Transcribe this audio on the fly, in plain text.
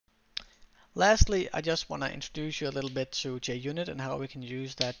Lastly, I just want to introduce you a little bit to JUnit and how we can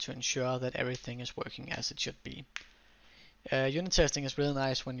use that to ensure that everything is working as it should be. Unit testing is really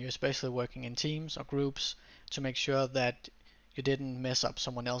nice when you're especially working in teams or groups to make sure that you didn't mess up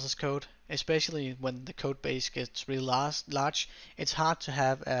someone else's code, especially when the code base gets really large. It's hard to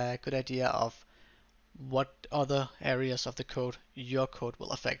have a good idea of what other areas of the code your code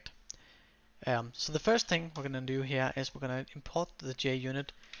will affect. So the first thing we're going to do here is we're going to import the JUnit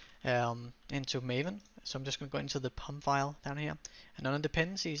into Maven. So I'm just going to go into the POM file down here, and on the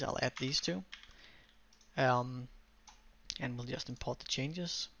dependencies I'll add these two, and we'll just import the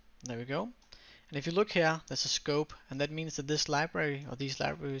changes. There we go. And if you look here, there's a scope, and that means that this library or these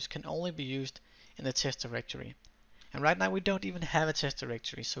libraries can only be used in the test directory. And right now we don't even have a test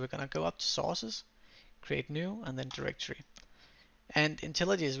directory, so we're going to go up to sources, create new, and then directory. And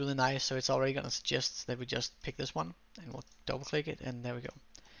IntelliJ is really nice, so it's already going to suggest that we just pick this one, and we'll double click it, and there we go.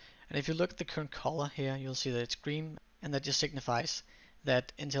 And if you look at the current color here, you'll see that it's green, and that just signifies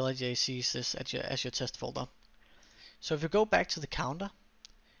that IntelliJ sees this as your test folder. So if you go back to the counter,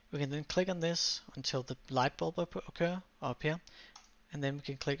 we can then click on this until the light bulb appear, and then we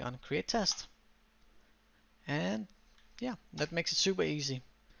can click on create test. And yeah, that makes it super easy.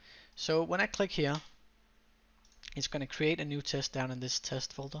 So when I click here, it's going to create a new test down in this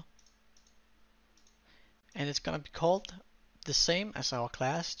test folder, and it's going to be called the same as our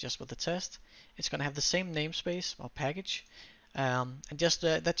class, just with the test. It's going to have the same namespace or package, and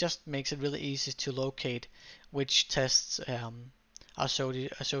that just makes it really easy to locate which tests are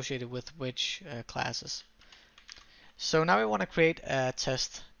associated with which classes. So now we want to create a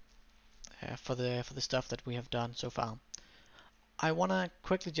test for the stuff that we have done so far. I want to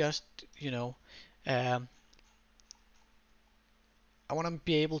quickly just I want to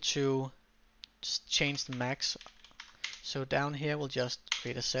be able to just change the max. So down here we'll just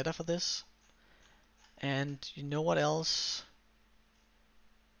create a setter for this. And you know what else?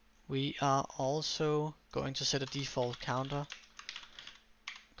 We are also going to set a default counter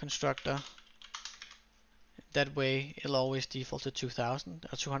constructor. That way it'll always default to 2000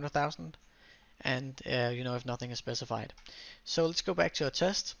 or 200,000, and if nothing is specified. So let's go back to our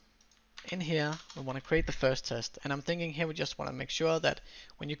test. In here we want to create the first test, and I'm thinking here we just want to make sure that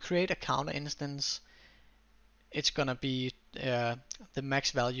when you create a counter instance, it's gonna be the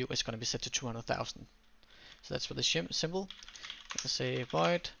max value is gonna be set to 200,000. So that's for the symbol. Let's say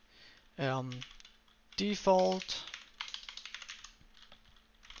void default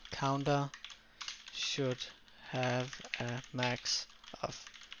counter should have a max of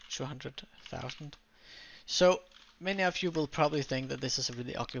 200,000. So many of you will probably think that this is a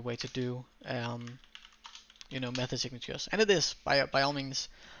really ugly way to do method signatures, and it is by all means,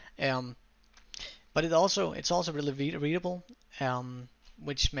 but it's also really readable,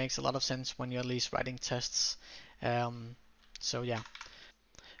 which makes a lot of sense when you're at least writing tests. So yeah,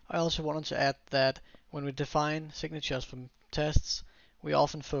 I also wanted to add that when we define signatures from tests, we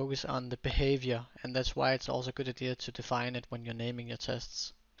often focus on the behavior, and that's why it's also a good idea to define it when you're naming your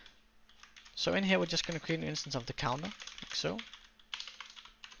tests. So in here we're just going to create an instance of the counter, like so.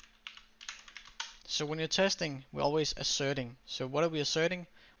 So when you're testing, we're always asserting. So what are we asserting?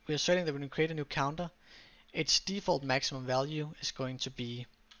 We're asserting that when we create a new counter, its default maximum value is going to be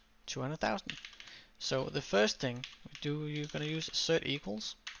 200,000. So the first thing we do, you're going to use assert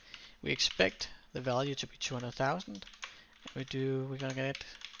equals. We expect the value to be 200,000. We're going to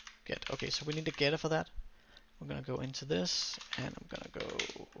get. Okay, so we need a getter for that. We're going to go into this, and I'm going to go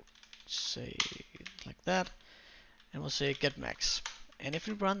say like that, and we'll say get max. And if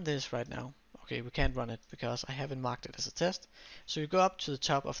we run this right now, okay, we can't run it because I haven't marked it as a test. So you go up to the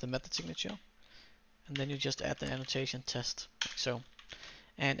top of the method signature, and then you just add the annotation test, like so.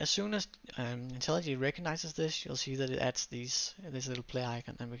 And as soon as IntelliJ recognizes this, you'll see that it adds this little play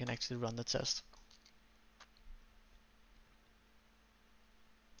icon, and we can actually run the test.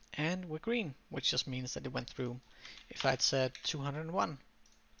 And we're green, which just means that it went through. If I'd said 201,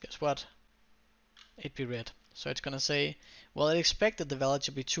 guess what? It'd be red. So it's going to say, well, it expected the value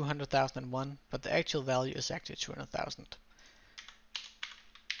to be 200,001, but the actual value is actually 200,000.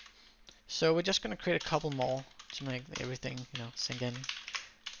 So we're just going to create a couple more to make everything, sink in.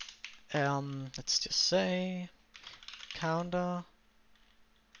 Let's just say counter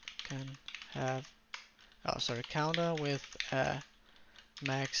can have, counter with a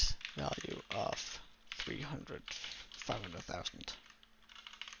max value of 500,000.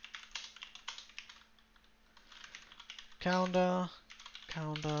 Counter,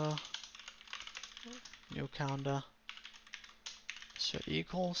 new counter, so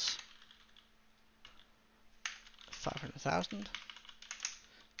equals 500,000.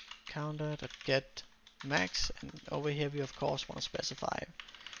 counter.get max, and over here we of course want to specify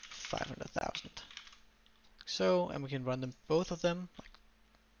 500,000. So, and we can run them, both of them,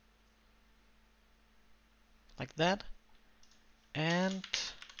 like that. And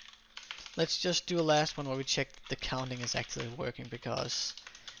let's just do a last one where we check the counting is actually working, because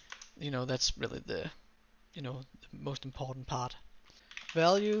that's really the the most important part.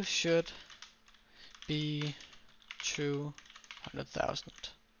 Value should be 200,000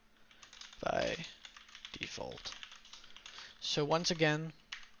 by default. So once again,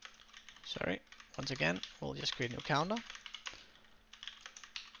 we'll just create a new counter.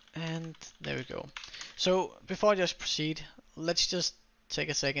 And there we go. So before I just proceed, let's just take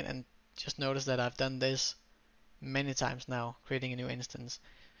a second and just notice that I've done this many times now, creating a new instance.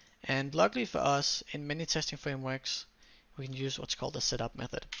 And luckily for us, in many testing frameworks, we can use what's called the setup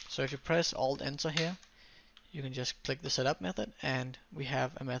method. So if you press Alt Enter here, you can just click the setup method, and we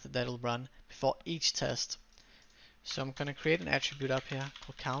have a method that will run before each test. So I'm gonna create an attribute up here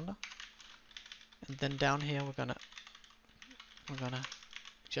called counter, and then down here we're gonna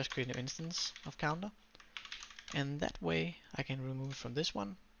just create an instance of counter, and that way I can remove from this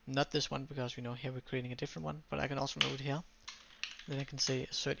one, not this one because we know here we're creating a different one, but I can also remove it here. Then I can say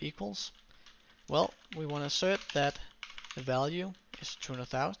assert equals. Well, we want to assert that the value is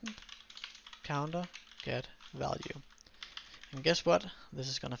 200,000, counter get value. And guess what? This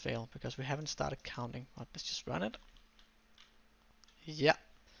is gonna fail because we haven't started counting. But let's just run it. Yeah,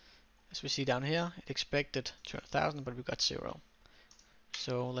 as we see down here, it expected 200,000, but we got 0.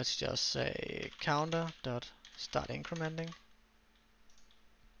 So let's just say counter dot start incrementing.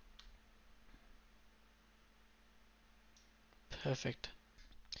 Perfect.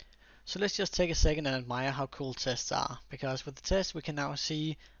 So let's just take a second and admire how cool tests are, because with the test we can now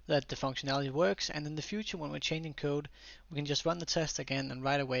see that the functionality works, and in the future when we're changing code, we can just run the test again, and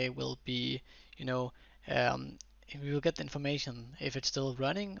right away we'll be, we will get the information if it's still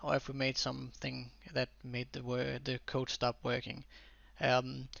running or if we made something that made the code stop working.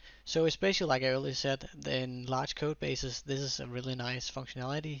 So especially like I earlier said, in large code bases, this is a really nice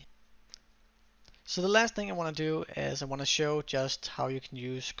functionality. So the last thing I want to do is I want to show just how you can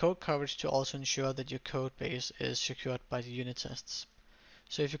use code coverage to also ensure that your code base is secured by the unit tests.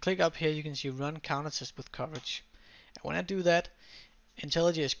 So if you click up here, you can see run counter test with coverage. And when I do that,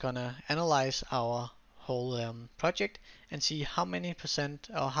 IntelliJ is gonna analyze our whole project and see how many percent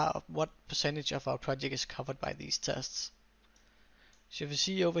or what percentage of our project is covered by these tests. So if you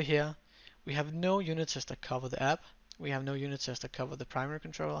see over here, we have no unit tests that cover the app, we have no unit tests that cover the primary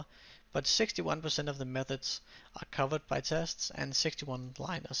controller, but 61% of the methods are covered by tests, and 61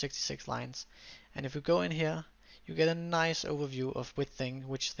 lines or 66 lines. And if we go in here, you get a nice overview of which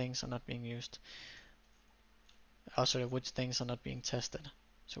things are not being used. Also, which things are not being tested.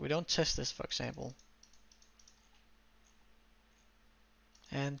 So we don't test this, for example.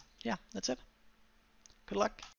 And yeah, that's it. Good luck.